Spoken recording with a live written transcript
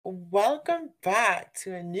Welcome back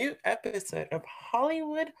to a new episode of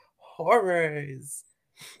Hollywood Horrors.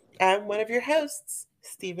 I'm one of your hosts,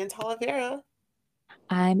 Stephen Talavera.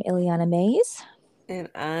 I'm Ileana Mays. And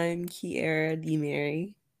I'm Kiara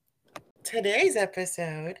DeMary. Today's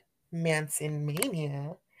episode, Manson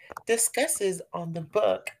Mania, discusses on the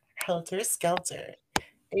book Helter Skelter,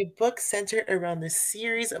 a book centered around the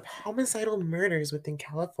series of homicidal murders within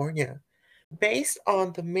California. Based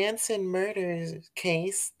on the Manson murders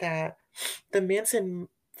case that the Manson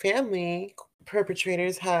family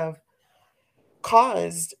perpetrators have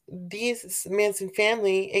caused, these Manson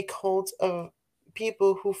family, a cult of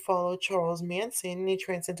people who follow Charles Manson, a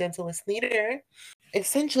transcendentalist leader,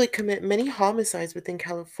 essentially commit many homicides within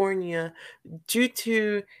California due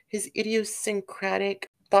to his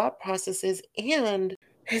idiosyncratic thought processes and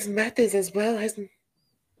his methods as well. His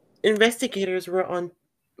investigators were on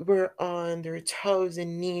their toes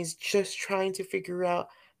and knees just trying to figure out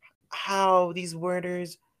how these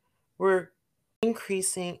murders were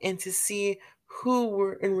increasing and to see who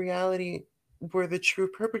were in reality were the true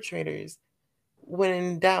perpetrators. When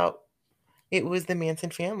in doubt, it was the Manson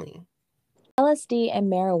family. LSD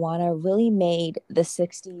and marijuana really made the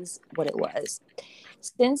 60s what it was.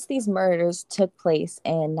 Since these murders took place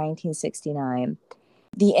in 1969,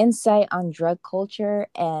 the insight on drug culture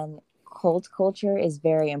and cult culture is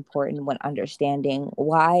very important when understanding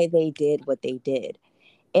why they did what they did.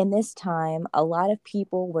 In this time, a lot of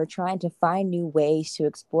people were trying to find new ways to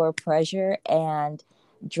explore pleasure, and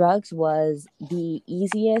drugs was the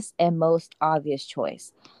easiest and most obvious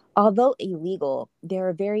choice. Although illegal, they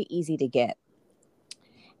were very easy to get.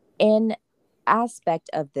 In aspect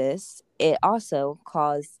of this, it also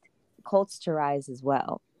caused cults to rise as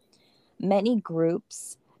well. Many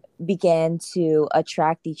groups began to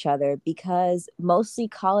attract each other because mostly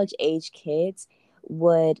college age kids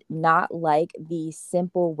would not like the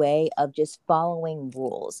simple way of just following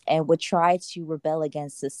rules and would try to rebel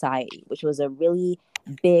against society, which was a really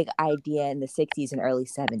big idea in the 60s and early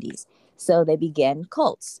 70s. So they began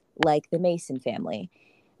cults like the Mason family.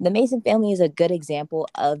 The Mason family is a good example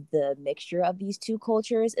of the mixture of these two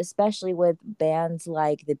cultures, especially with bands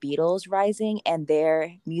like the Beatles rising and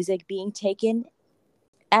their music being taken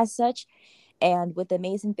as such. And with the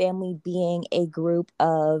Mason family being a group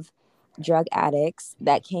of drug addicts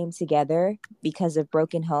that came together because of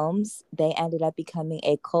broken homes, they ended up becoming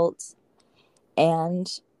a cult and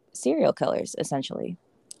serial killers, essentially.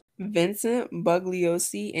 Vincent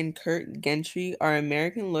Bugliosi and Kurt Gentry are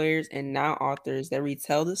American lawyers and now authors that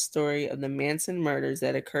retell the story of the Manson murders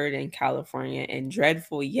that occurred in California in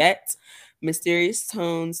dreadful yet mysterious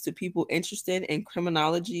tones to people interested in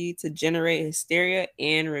criminology to generate hysteria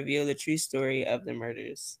and reveal the true story of the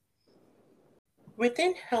murders.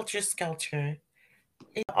 Within Helter Skelter,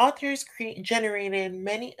 the authors generated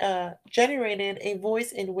a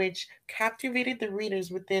voice in which captivated the readers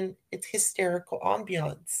within its hysterical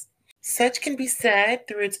ambiance. Such can be said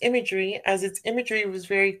through its imagery, as its imagery was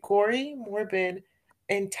very gory, morbid,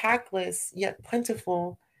 and tactless, yet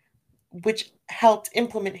plentiful, which helped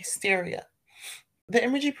implement hysteria. The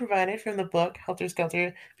imagery provided from the book Helter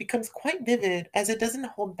Skelter becomes quite vivid as it doesn't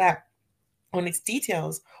hold back on its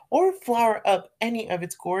details or flower up any of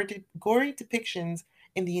its gory depictions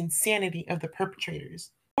in the insanity of the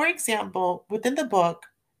perpetrators. For example, within the book,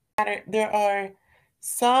 there are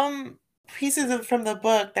some from the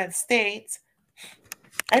book that states,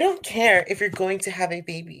 I don't care if you're going to have a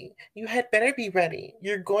baby. You had better be ready.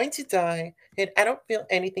 You're going to die, and I don't feel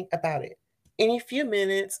anything about it. In a few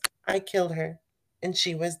minutes, I killed her, and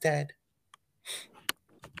she was dead.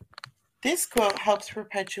 This quote helps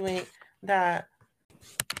perpetuate that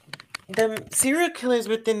the serial killers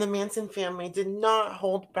within the Manson family did not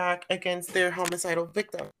hold back against their homicidal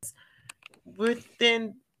victims.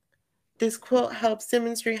 Within this quote helps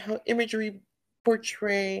demonstrate how imagery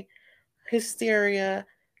portray hysteria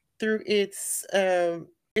through its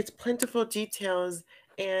plentiful details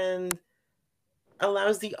and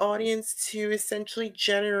allows the audience to essentially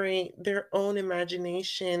generate their own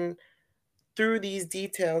imagination through these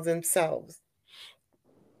details themselves.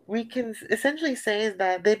 We can essentially say is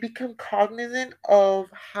that they become cognizant of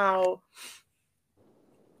how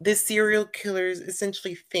the serial killers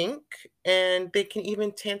essentially think, and they can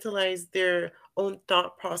even tantalize their own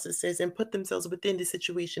thought processes and put themselves within the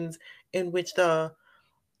situations in which the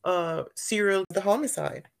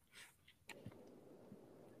homicide.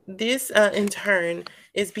 This, in turn,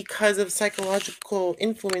 is because of psychological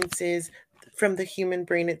influences from the human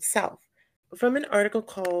brain itself. From an article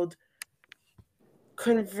called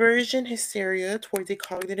Conversion Hysteria Towards a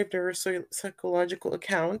Cognitive Neuropsychological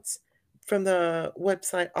Account from the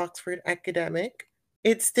website Oxford Academic,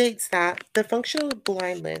 It states that the functional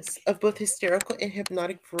blindness of both hysterical and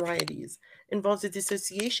hypnotic varieties involves a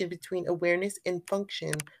dissociation between awareness and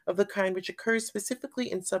function of the kind which occurs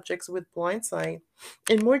specifically in subjects with blind sight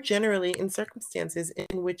and more generally in circumstances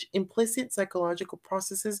in which implicit psychological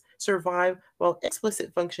processes survive while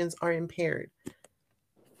explicit functions are impaired.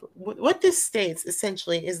 What this states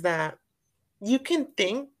essentially is that you can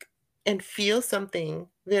think and feel something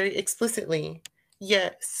very explicitly,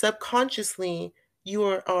 yet subconsciously you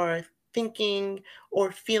are thinking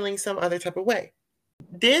or feeling some other type of way.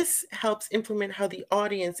 This helps implement how the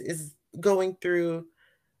audience is going through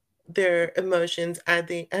their emotions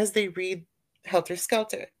as they read Helter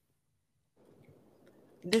Skelter.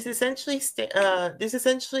 This essentially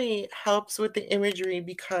helps with the imagery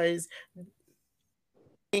because I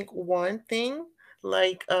think one thing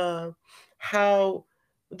like how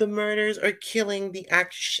the murders are killing the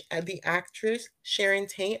actress Sharon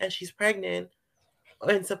Tate as she's pregnant,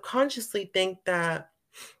 and subconsciously think that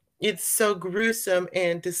it's so gruesome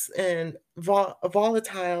and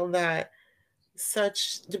volatile that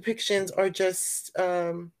such depictions are just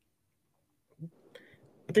they're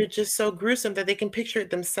just so gruesome that they can picture it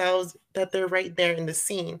themselves, that they're right there in the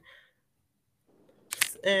scene.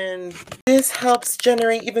 And this helps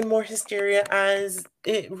generate even more hysteria as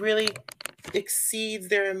it really exceeds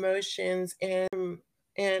their emotions and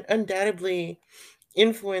undoubtedly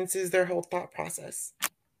influences their whole thought process.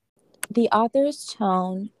 The author's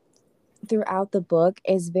tone throughout the book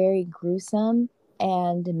is very gruesome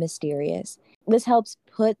and mysterious. This helps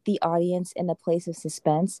put the audience in a place of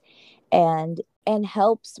suspense and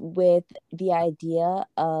helps with the idea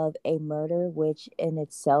of a murder, which in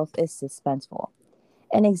itself is suspenseful.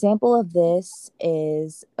 An example of this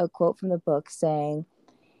is a quote from the book saying,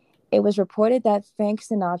 "It was reported that Frank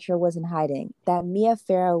Sinatra was in hiding, that Mia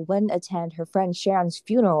Farrow wouldn't attend her friend Sharon's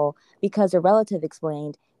funeral because a relative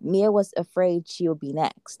explained Mia was afraid she would be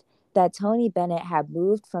next, that Tony Bennett had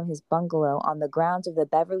moved from his bungalow on the grounds of the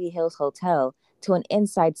Beverly Hills Hotel to an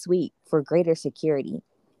inside suite for greater security,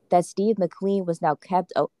 that Steve McQueen was now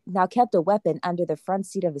kept a weapon under the front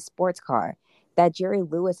seat of his sports car, that Jerry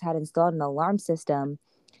Lewis had installed an alarm system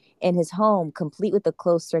in his home complete with a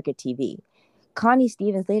closed circuit TV. Connie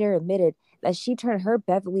Stevens later admitted that she turned her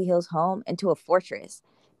Beverly Hills home into a fortress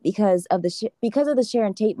because of the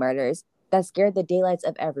Sharon Tate murders that scared the daylights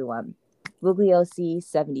of everyone." Bugliosi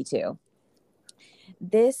 72.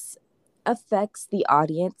 This affects the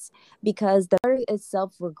audience because the murders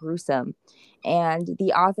itself were gruesome, and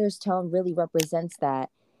the author's tone really represents that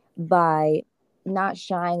by not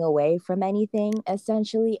shying away from anything,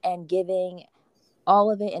 essentially, and giving all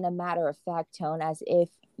of it in a matter-of-fact tone as if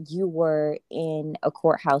you were in a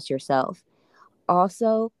courthouse yourself.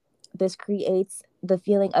 Also, this creates the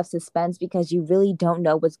feeling of suspense because you really don't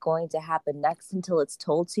know what's going to happen next until it's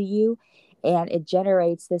told to you. And it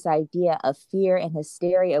generates this idea of fear and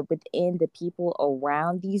hysteria within the people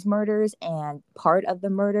around these murders and part of the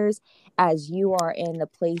murders, as you are in the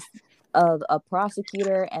place of a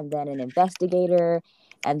prosecutor and then an investigator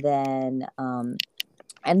and then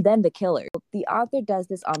the killer. The author does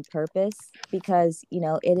this on purpose because,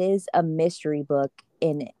 it is a mystery book.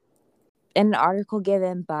 In an article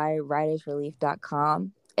given by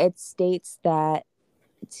writersrelief.com, it states that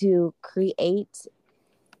to create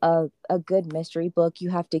a good mystery book, you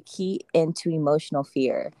have to key into emotional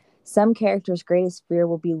fear. Some characters' greatest fear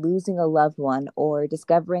will be losing a loved one, or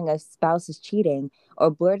discovering a spouse is cheating, or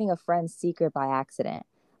blurting a friend's secret by accident.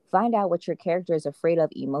 Find out what your character is afraid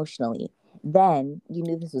of emotionally. Then, you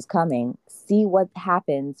knew this was coming. See what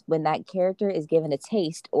happens when that character is given a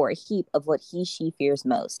taste or a heap of what she fears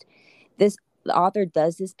most. The author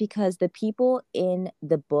does this because the people in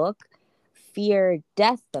the book fear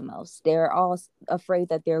death the most. They're all afraid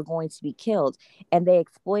that they're going to be killed. And they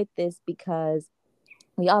exploit this because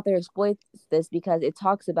the author exploits this because it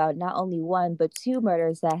talks about not only one but two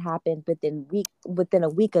murders that happened within a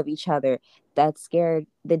week of each other that scared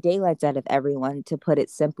the daylights out of everyone, to put it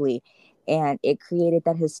simply. And it created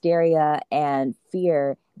that hysteria and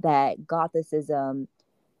fear that Gothicism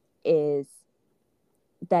is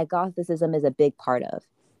a big part of.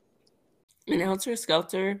 In Helter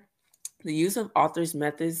Skelter, the use of authors'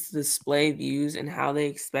 methods to display views and how they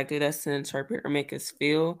expected us to interpret or make us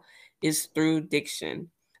feel is through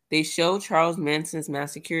diction. They show Charles Manson's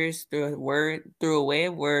massacres through a way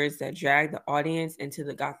of words that drag the audience into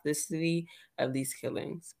the gothicity of these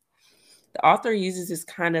killings. The author uses this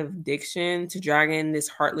kind of diction to drag in this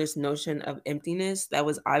heartless notion of emptiness that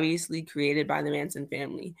was obviously created by the Manson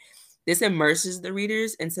family. This immerses the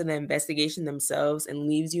readers into the investigation themselves and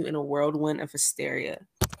leaves you in a whirlwind of hysteria.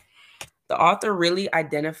 The author really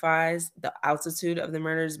identifies the altitude of the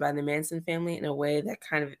murders by the Manson family in a way that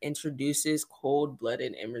kind of introduces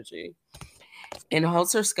cold-blooded imagery. In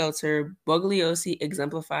Helter Skelter, Bugliosi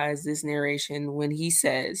exemplifies this narration when he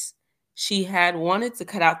says, "She had wanted to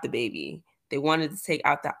cut out the baby. They wanted to take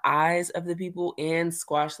out the eyes of the people and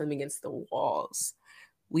squash them against the walls.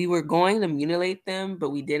 We were going to mutilate them,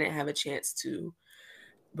 but we didn't have a chance to."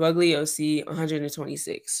 Bugliosi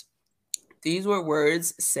 126. These were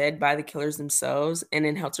words said by the killers themselves, and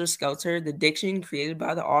in Helter Skelter, the diction created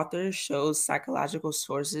by the author shows psychological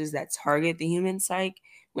sources that target the human psyche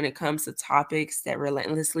when it comes to topics that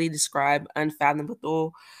relentlessly describe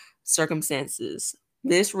unfathomable circumstances.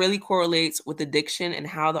 This really correlates with the diction and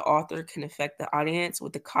how the author can affect the audience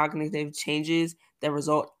with the cognitive changes that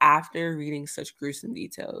result after reading such gruesome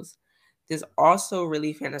details. This also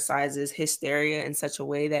really fantasizes hysteria in such a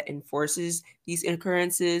way that enforces these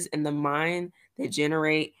occurrences in the mind that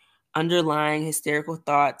generate underlying hysterical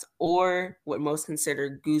thoughts or what most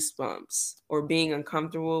consider goosebumps or being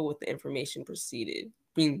uncomfortable with the information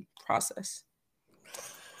being processed.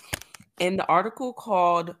 In the article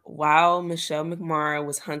called "While Michelle McNamara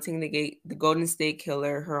Was Hunting the Golden State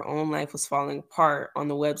Killer, Her Own Life Was Falling Apart" on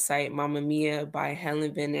the website Mamma Mia by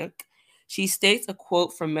Helen Vinnick, she states a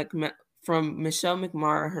quote from Michelle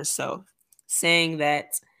McNamara herself, saying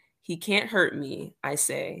that, "He can't hurt me, I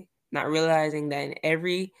say, not realizing that in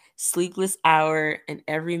every sleepless hour and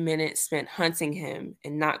every minute spent hunting him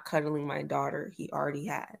and not cuddling my daughter, he already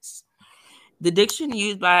has." The diction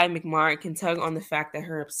used by McNamara can tug on the fact that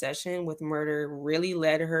her obsession with murder really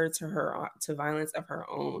led her to violence of her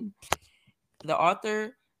own. The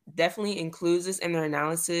author definitely includes this in their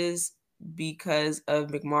analysis because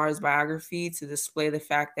of McNamara's biography to display the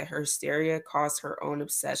fact that her hysteria caused her own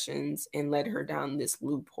obsessions and led her down this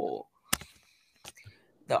loophole.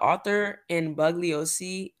 The author in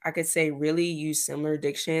Bugliosi, I could say, really used similar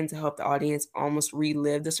diction to help the audience almost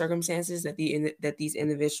relive the circumstances that these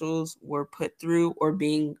individuals were put through or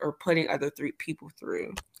putting other three people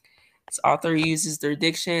through. This author uses their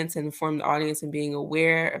diction to inform the audience in being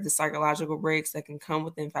aware of the psychological breaks that can come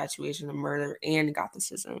with the infatuation of murder and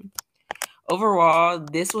Gothicism. Overall,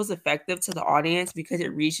 this was effective to the audience because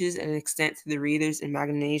it reaches an extent to the reader's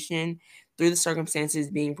imagination through the circumstances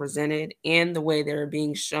being presented and the way they're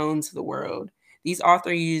being shown to the world. These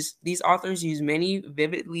authors use many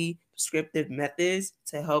vividly descriptive methods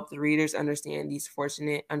to help the readers understand these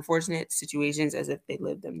unfortunate situations as if they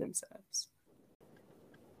lived them themselves.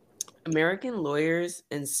 American lawyers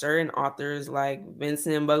and certain authors like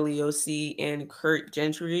Vincent Bugliosi and Kurt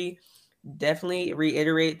Gentry definitely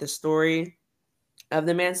reiterate the story of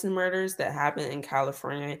the Manson murders that happened in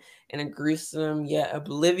California in a gruesome yet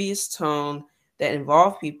oblivious tone that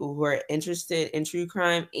involve people who are interested in true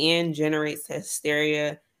crime and generates the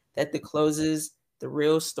hysteria that discloses the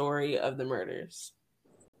real story of the murders.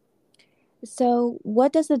 So,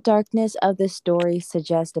 what does the darkness of this story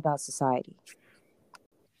suggest about society?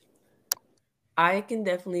 I can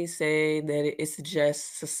definitely say that it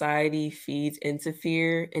suggests society feeds into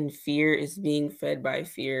fear, and fear is being fed by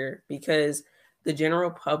fear because the general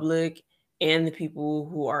public and the people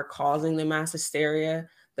who are causing the mass hysteria,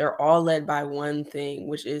 they're all led by one thing,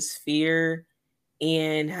 which is fear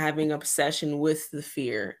and having obsession with the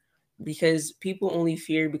fear because people only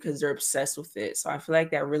fear because they're obsessed with it. So I feel like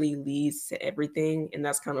that really leads to everything, and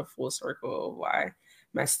that's kind of full circle of why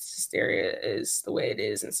mass hysteria is the way it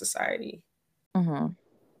is in society. Mm-hmm.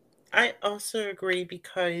 I also agree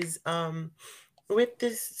because with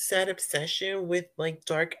this sad obsession with like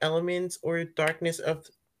dark elements or darkness of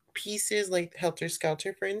pieces like Helter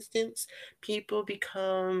Skelter, for instance, people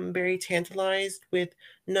become very tantalized with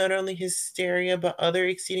not only hysteria but other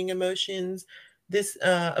exceeding emotions. This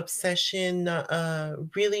obsession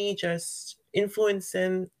really just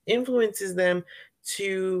influences them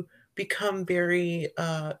to become very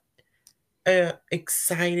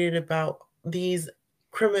excited about these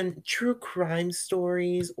true crime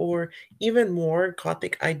stories or even more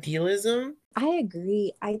gothic idealism. I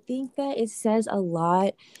agree. I think that it says a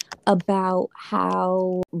lot about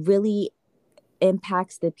how really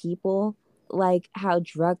impacts the people, like how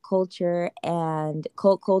drug culture and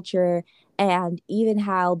cult culture, and even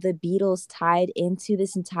how the Beatles tied into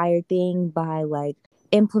this entire thing by like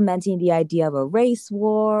implementing the idea of a race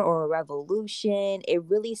war or a revolution. It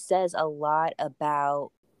really says a lot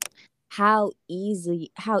about how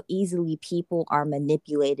easily people are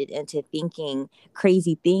manipulated into thinking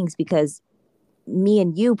crazy things, because me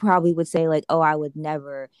and you probably would say like, oh, I would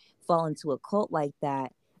never fall into a cult like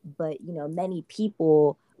that, but many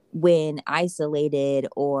people, when isolated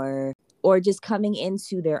or or just coming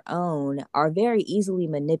into their own are very easily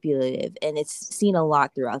manipulative, and it's seen a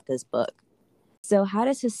lot throughout this book. So, how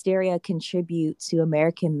does hysteria contribute to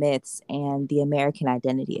American myths and the American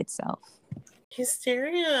identity itself?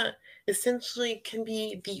 Hysteria essentially can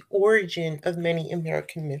be the origin of many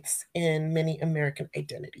American myths and many American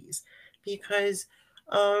identities because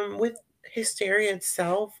with hysteria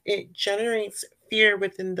itself, it generates fear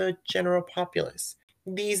within the general populace.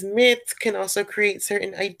 These myths can also create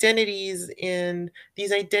certain identities, and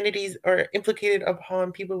these identities are implicated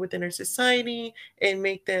upon people within our society and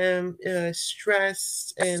make them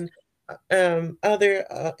stressed and other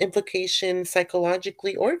implications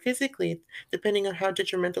psychologically or physically, depending on how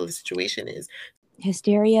detrimental the situation is.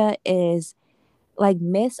 Hysteria is like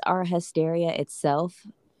myths are hysteria itself,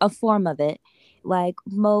 a form of it. Like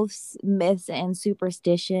most myths and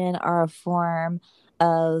superstition are a form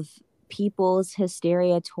of people's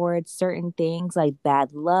hysteria towards certain things like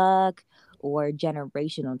bad luck or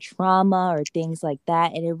generational trauma or things like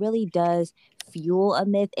that. And it really does fuel a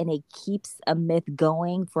myth, and it keeps a myth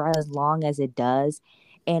going for as long as it does.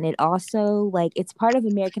 And it also, like, it's part of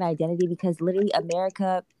American identity because literally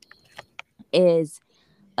America is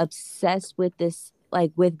obsessed with this,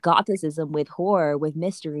 like with gothicism, with horror, with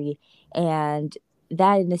mystery, and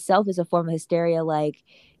that in itself is a form of hysteria. Like,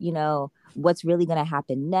 what's really going to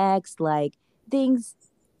happen next, like things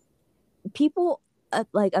people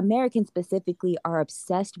like Americans specifically are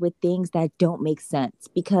obsessed with things that don't make sense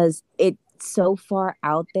because it's so far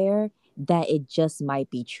out there that it just might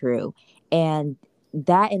be true, and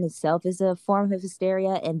that in itself is a form of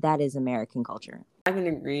hysteria, and that is American culture. I can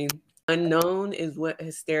agree. Unknown is what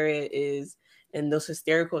hysteria is, and those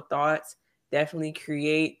hysterical thoughts definitely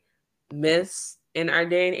create myths in our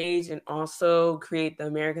day and age and also create the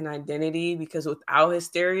American identity, because without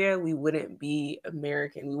hysteria, we wouldn't be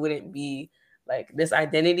American. We wouldn't be like this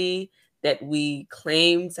identity that we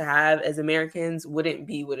claim to have as Americans wouldn't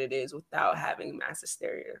be what it is without having mass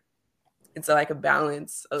hysteria. It's like a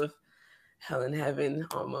balance of hell and heaven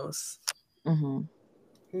almost. Mm-hmm.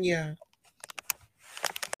 Yeah.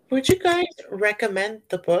 Would you guys recommend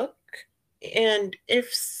the book? And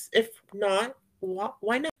if not,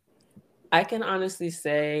 why not? I can honestly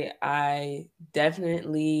say I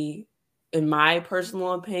definitely, in my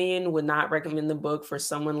personal opinion, would not recommend the book for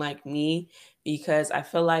someone like me, because I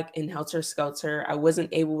feel like in Helter Skelter, I wasn't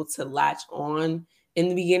able to latch on in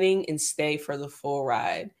the beginning and stay for the full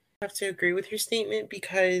ride. I have to agree with your statement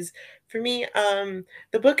because for me,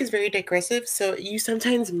 the book is very digressive, so you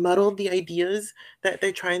sometimes muddle the ideas that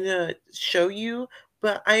they're trying to show you.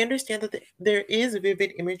 But I understand that there is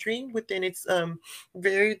vivid imagery within its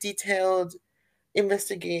very detailed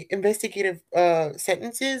investigative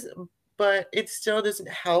sentences, but it still doesn't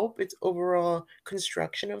help its overall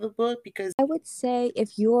construction of the book because I would say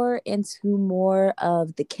if you're into more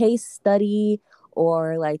of the case study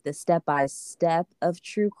or like the step by step of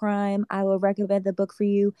true crime, I would recommend the book for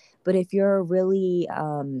you. But if you're a really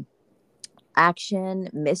action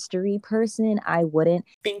mystery person, I wouldn't.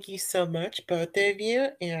 thank you so much, both of you,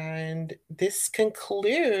 and this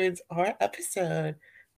concludes our episode.